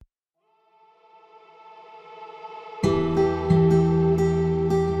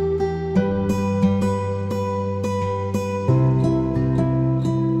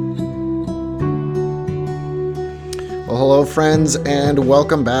Hello, friends, and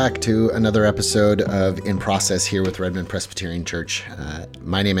welcome back to another episode of In Process here with Redmond Presbyterian Church.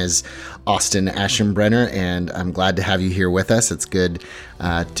 My name is Austin Aschenbrenner, and I'm glad to have you here with us. It's good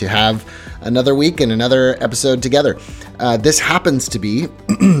to have another week and another episode together. This happens to be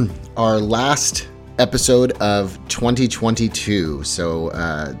our last episode of 2022, so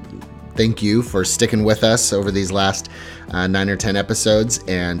thank you for sticking with us over these last 9 or 10 episodes,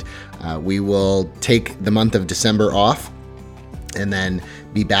 and we will take the month of December off and then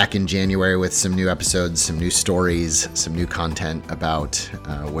be back in January with some new episodes, some new stories, some new content about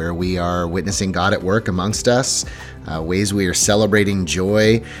where we are witnessing God at work amongst us, ways we are celebrating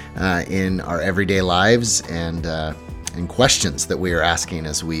joy in our everyday lives, and questions that we are asking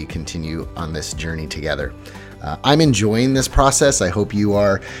as we continue on this journey together. I'm enjoying this process. I hope you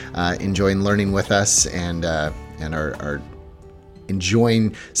are enjoying learning with us and are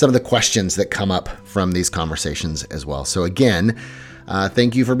enjoying some of the questions that come up from these conversations as well. So again,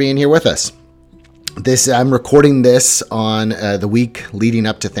 thank you for being here with us. I'm recording this on the week leading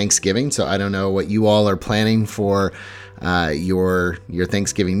up to Thanksgiving, so I don't know what you all are planning for your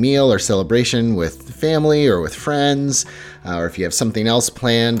Thanksgiving meal or celebration with family or with friends, or if you have something else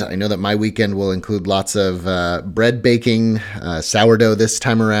planned. I know that my weekend will include lots of bread baking, sourdough this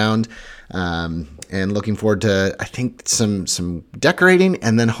time around, and looking forward to, I think, some decorating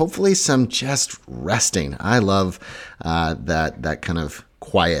and then hopefully some just resting. I love that kind of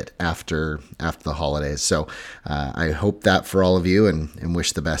quiet after the holidays. So I hope that for all of you and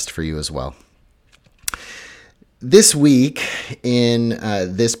wish the best for you as well. This week in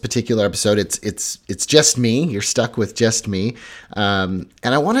this particular episode, it's just me. You're stuck with just me. And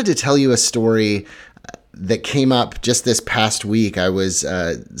I wanted to tell you a story that came up just this past week. I was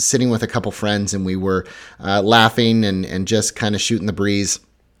sitting with a couple friends and we were laughing and just kind of shooting the breeze.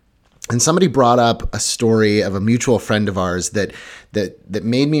 And somebody brought up a story of a mutual friend of ours that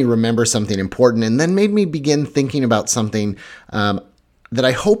made me remember something important, and then made me begin thinking about something that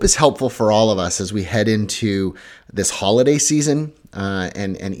I hope is helpful for all of us as we head into this holiday season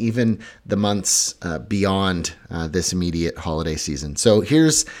and even the months beyond this immediate holiday season. So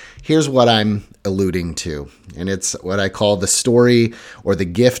here's what I'm alluding to, and it's what I call the story, or the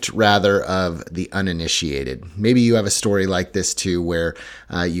gift rather, of the uninitiated. Maybe you have a story like this too, where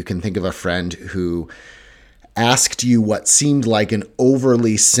you can think of a friend who asked you what seemed like an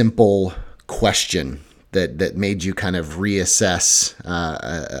overly simple question that made you kind of reassess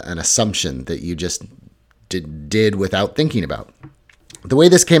an assumption that you just did without thinking about. The way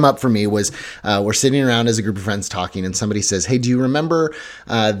this came up for me was we're sitting around as a group of friends talking, and somebody says, "Hey, do you remember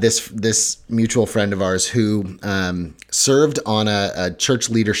this mutual friend of ours who served on a church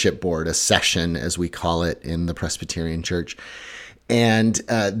leadership board, a session as we call it in the Presbyterian Church?" And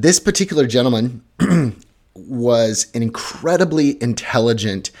this particular gentleman was an incredibly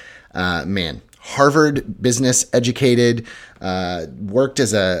intelligent man. Harvard business educated, worked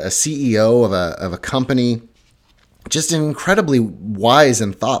as a CEO of a company, just an incredibly wise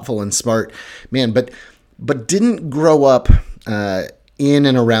and thoughtful and smart man, but didn't grow up in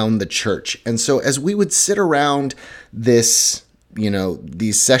and around the church. And so as we would sit around these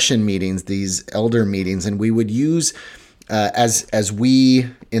session meetings, these elder meetings, and we would use, as we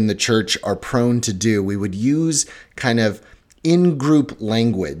in the church are prone to do, we would use kind of in-group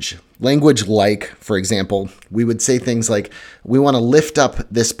language like, for example, we would say things like, "We want to lift up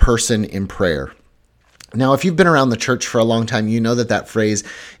this person in prayer." Now, if you've been around the church for a long time, you know that phrase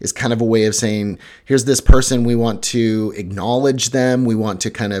is kind of a way of saying, here's this person, we want to acknowledge them, we want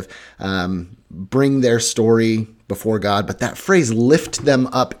to kind of bring their story before God, but that phrase, lift them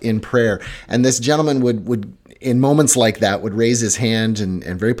up in prayer. And this gentleman would in moments like that, would raise his hand and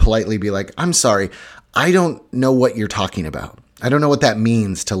very politely be like, "I'm sorry, I don't know what you're talking about. I don't know what that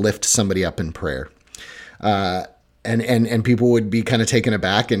means to lift somebody up in prayer." And people would be kind of taken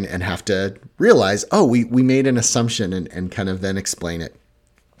aback and have to realize, oh, we made an assumption and kind of then explain it.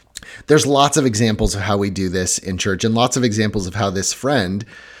 There's lots of examples of how we do this in church, and lots of examples of how this friend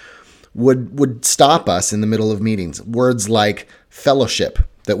would stop us in the middle of meetings. Words like fellowship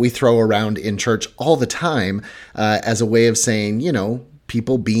that we throw around in church all the time as a way of saying,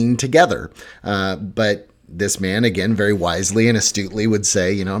 people being together. But this man, again, very wisely and astutely would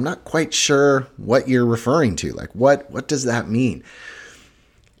say, "I'm not quite sure what you're referring to. Like, what does that mean?"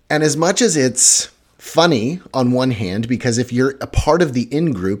 And as much as it's funny on one hand, because if you're a part of the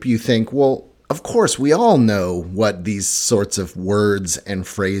in-group, you think, well, of course, we all know what these sorts of words and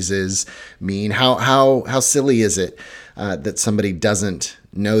phrases mean. How silly is it that somebody doesn't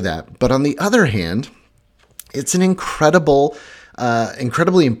know that? But on the other hand, it's an incredibly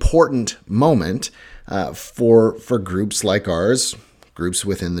important moment for groups like ours, groups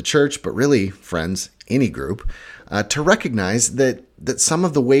within the church, but really, friends, any group, to recognize that some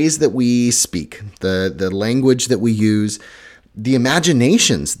of the ways that we speak, the language that we use, the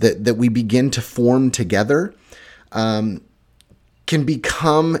imaginations that we begin to form together, can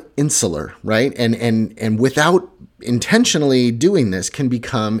become insular, right? And without intentionally doing this, can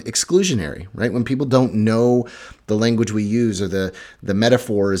become exclusionary, right? When people don't know the language we use or the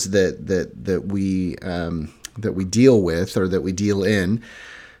metaphors that we deal with or that we deal in,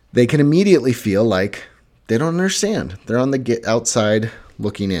 they can immediately feel like they don't understand. They're on the outside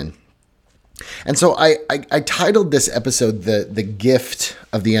looking in. And so I titled this episode the Gift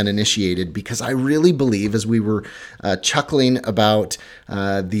of the Uninitiated, because I really believe, as we were chuckling about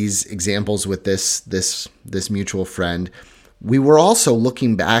these examples with this mutual friend, we were also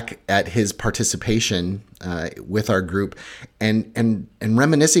looking back at his participation with our group and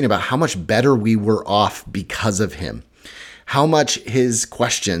reminiscing about how much better we were off because of him, how much his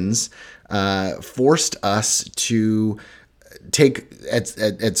questions forced us to take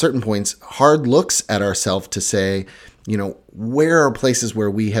at certain points hard looks at ourselves to say, where are places where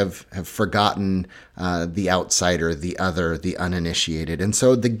we have forgotten the outsider, the other, the uninitiated. And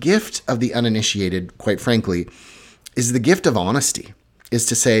so the gift of the uninitiated, quite frankly, is the gift of honesty, is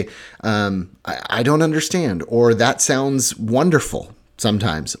to say, I don't understand, or that sounds wonderful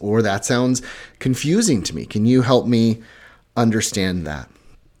sometimes, or that sounds confusing to me. Can you help me understand that?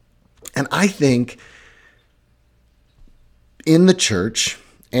 And I think in the church,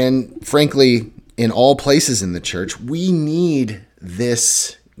 and frankly, in all places in the church, we need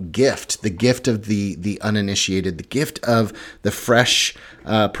this gift, the gift of the uninitiated, the gift of the fresh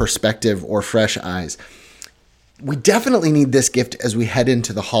perspective or fresh eyes. We definitely need this gift as we head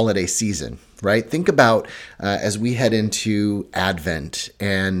into the holiday season, right? Think about as we head into Advent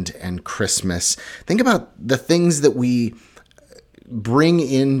and Christmas, think about the things that we bring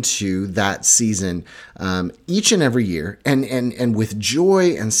into that season each and every year, and with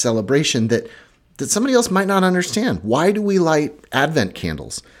joy and celebration that somebody else might not understand. Why do we light Advent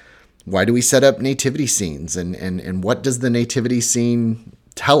candles? Why do we set up nativity scenes? And what does the nativity scene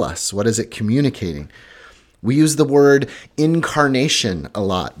tell us? What is it communicating? We use the word incarnation a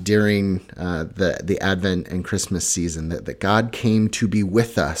lot during the Advent and Christmas season, that God came to be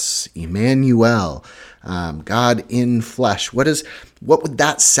with us, Emmanuel, God in flesh. What would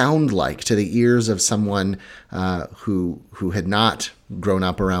that sound like to the ears of someone who had not grown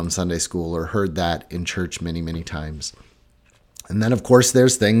up around Sunday school or heard that in church many, many times? And then, of course,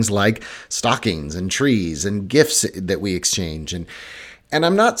 there's things like stockings and trees and gifts that we exchange. And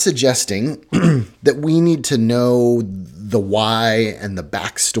I'm not suggesting that we need to know the why and the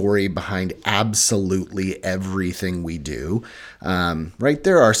backstory behind absolutely everything we do. Right?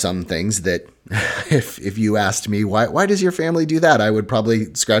 There are some things that if you asked me, why does your family do that? I would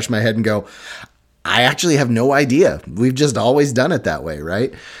probably scratch my head and go, I actually have no idea. We've just always done it that way,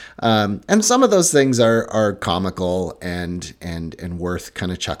 right? And some of those things are comical and worth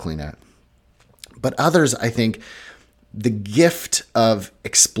kind of chuckling at. But others, I think, the gift of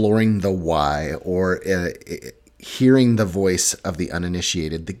exploring the why or hearing the voice of the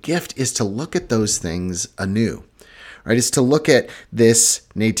uninitiated, the gift is to look at those things anew, right? It's to look at this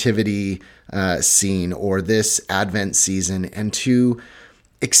nativity scene or this Advent season and to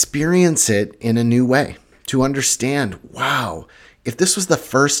experience it in a new way, to understand, wow, if this was the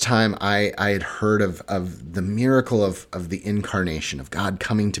first time I had heard of the miracle of the incarnation, of God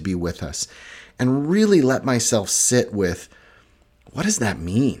coming to be with us, and really let myself sit with, what does that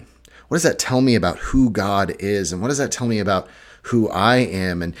mean? What does that tell me about who God is? And what does that tell me about who I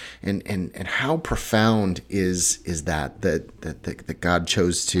am? And how profound is that God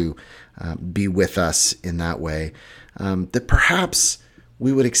chose to be with us in that way? That perhaps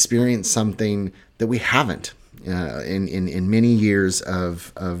we would experience something that we haven't in many years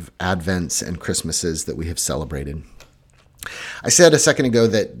of Advents and Christmases that we have celebrated. I said a second ago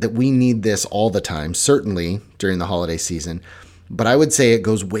that we need this all the time, certainly during the holiday season, but I would say it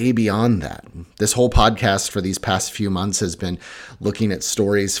goes way beyond that. This whole podcast for these past few months has been looking at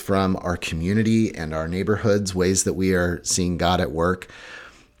stories from our community and our neighborhoods, ways that we are seeing God at work.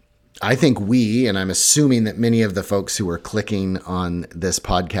 I think and I'm assuming that many of the folks who are clicking on this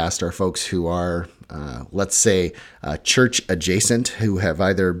podcast are folks who are, let's say, church adjacent, who have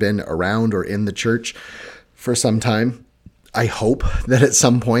either been around or in the church for some time. I hope that at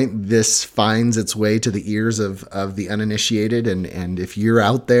some point this finds its way to the ears of the uninitiated. And if you're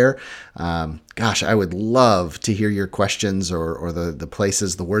out there, I would love to hear your questions or the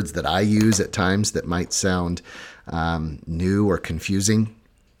places, the words that I use at times that might sound new or confusing.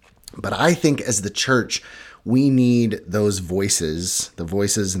 But I think as the church, we need those voices, the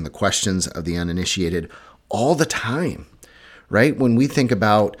voices and the questions of the uninitiated all the time, right? When we think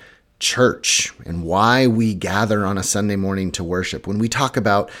about church and why we gather on a Sunday morning to worship, when we talk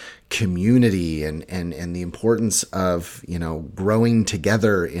about community and the importance of, growing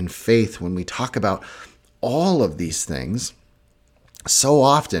together in faith, when we talk about all of these things, so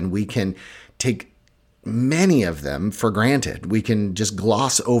often we can take many of them for granted. We can just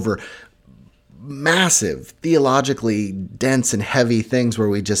gloss over massive, theologically dense and heavy things where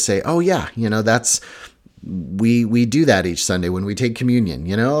we just say, oh yeah, that's we do that each Sunday when we take communion.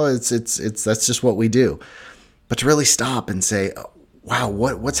 It's that's just what we do. But to really stop and say, wow,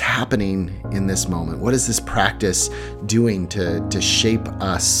 what's happening in this moment? What is this practice doing to shape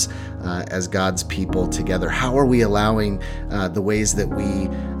us as God's people together? How are we allowing the ways that we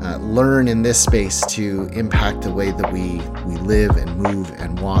learn in this space to impact the way that we live and move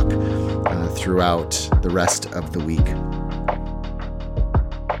and walk throughout the rest of the week?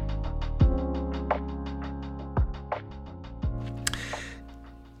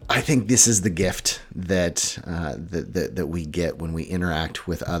 I think this is the gift that that we get when we interact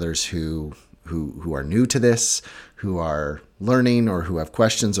with others who are new to this, who are learning, or who have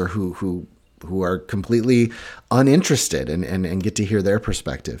questions, or who are completely uninterested and get to hear their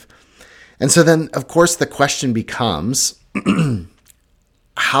perspective. And so then, of course, the question becomes,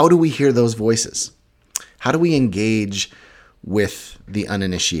 how do we hear those voices? How do we engage with the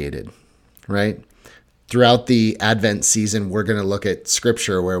uninitiated, right? Throughout the Advent season, we're going to look at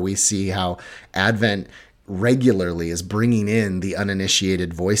scripture where we see how Advent regularly is bringing in the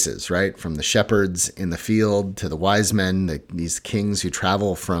uninitiated voices, right? From the shepherds in the field to the wise men, these kings who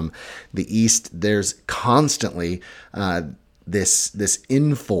travel from the east. There's constantly this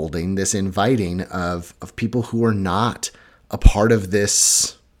infolding, this inviting of people who are not a part of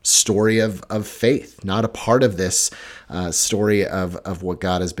this story of faith, not a part of this story of what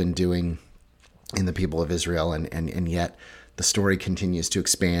God has been doing in the people of Israel, and yet the story continues to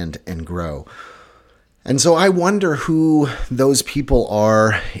expand and grow. And so I wonder who those people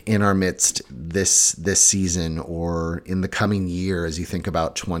are in our midst this season or in the coming year as you think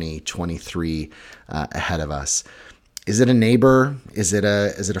about 2023 ahead of us. Is it a neighbor? Is it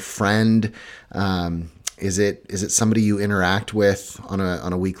a friend? Is it somebody you interact with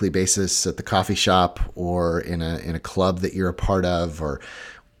on a weekly basis at the coffee shop or in a club that you're a part of, or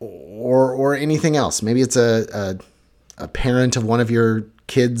anything else? Maybe it's a parent of one of your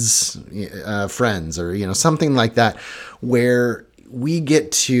kids' friends, or something like that, where we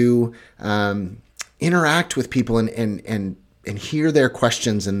get to interact with people and hear their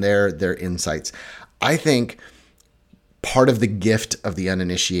questions and their insights. I think part of the gift of the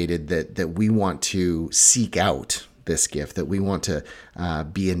uninitiated that we want to seek out, this gift that we want to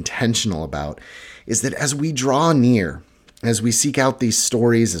be intentional about, is that as we draw near, as we seek out these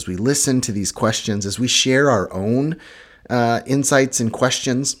stories, as we listen to these questions, as we share our own insights and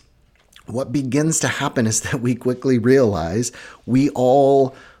questions, what begins to happen is that we quickly realize we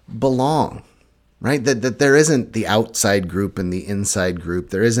all belong, right? That there isn't the outside group and the inside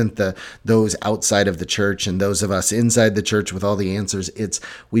group. There isn't those outside of the church and those of us inside the church with all the answers.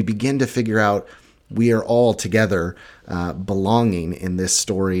 We begin to figure out we are all together belonging in this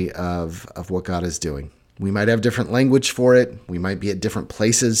story of what God is doing. We might have different language for it. We might be at different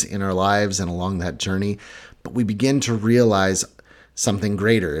places in our lives and along that journey, but we begin to realize something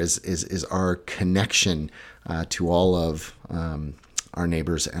greater is our connection to all of our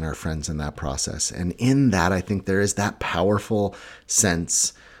neighbors and our friends in that process. And in that, I think there is that powerful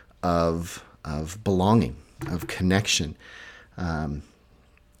sense of belonging, of connection. I'm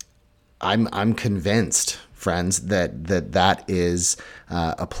convinced, friends, that is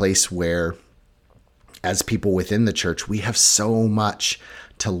a place where, as people within the church, we have so much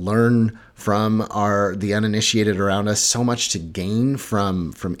to learn from the uninitiated around us, so much to gain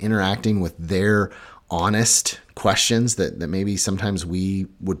from interacting with their honest questions that maybe sometimes we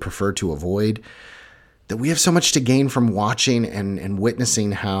would prefer to avoid, that we have so much to gain from watching and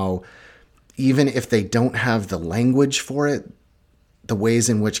witnessing how, even if they don't have the language for it, the ways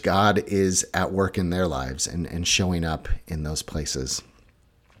in which God is at work in their lives and showing up in those places.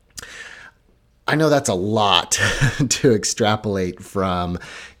 I know that's a lot to extrapolate from,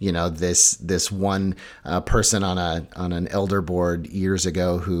 this one person on an elder board years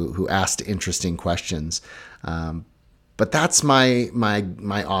ago who asked interesting questions. But that's my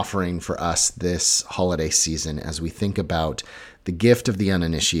offering for us this holiday season as we think about the gift of the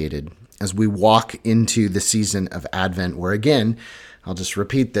uninitiated, as we walk into the season of Advent, where, again, I'll just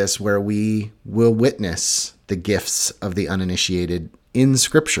repeat this, where we will witness the gifts of the uninitiated in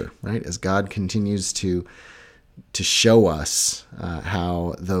Scripture, right? As God continues to show us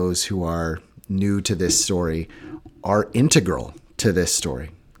how those who are new to this story are integral to this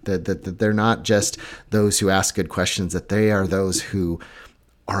story. That they're not just those who ask good questions, that they are those who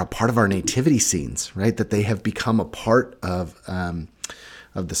are a part of our nativity scenes, right? That they have become a part of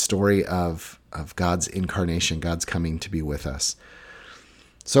the story of God's incarnation, God's coming to be with us.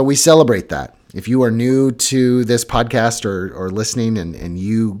 So we celebrate that. If you are new to this podcast or listening and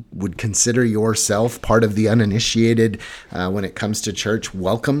you would consider yourself part of the uninitiated when it comes to church,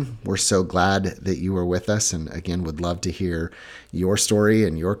 welcome. We're so glad that you are with us, and again, would love to hear your story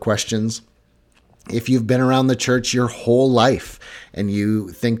and your questions. If you've been around the church your whole life and you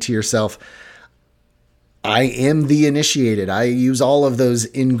think to yourself, I am the initiated, I use all of those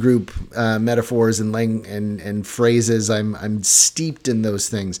in-group metaphors and phrases, I'm steeped in those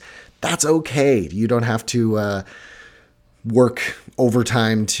things, that's okay. You don't have to work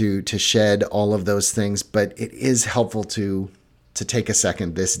overtime to shed all of those things, but it is helpful to take a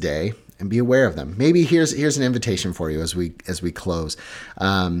second this day and be aware of them. Maybe here's an invitation for you as we close.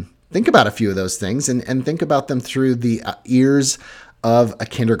 Think about a few of those things and think about them through the ears of a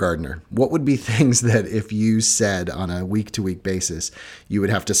kindergartner. What would be things that if you said on a week-to-week basis, you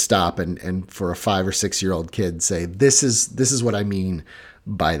would have to stop and for a 5 or 6 year old kid say, this is what I mean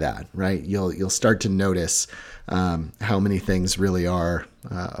by that, right? You'll start to notice how many things really are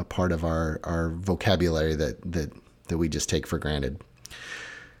a part of our vocabulary that we just take for granted.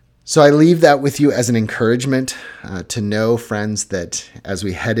 So I leave that with you as an encouragement to know, friends, that as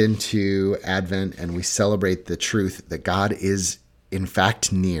we head into Advent and we celebrate the truth that God is in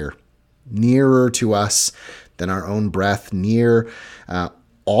fact nearer to us than our own breath, near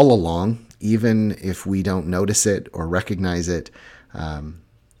all along, even if we don't notice it or recognize it,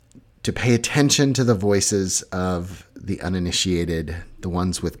 to pay attention to the voices of the uninitiated, the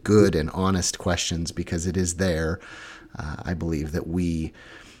ones with good and honest questions, because it is there, I believe, that we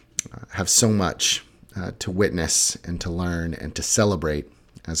have so much to witness and to learn and to celebrate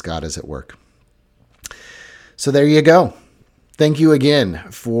as God is at work. So there you go. Thank you again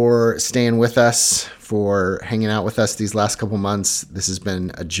for staying with us, for hanging out with us these last couple months. This has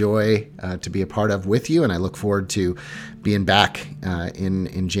been a joy to be a part of with you, and I look forward to being back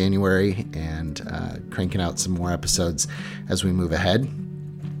in January and cranking out some more episodes as we move ahead.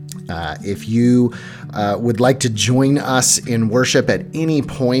 If you would like to join us in worship at any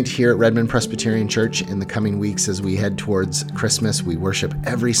point here at Redmond Presbyterian Church in the coming weeks as we head towards Christmas, we worship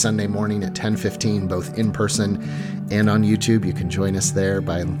every Sunday morning at 10:15, both in person and on YouTube. You can join us there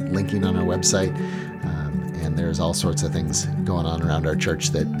by linking on our website. And there's all sorts of things going on around our church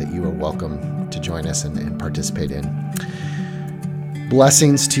that you are welcome to join us and participate in.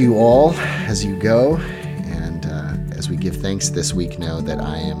 Blessings to you all as you go. And as we give thanks this week, know that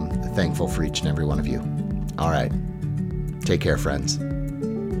I am thankful for each and every one of you. All right. Take care, friends.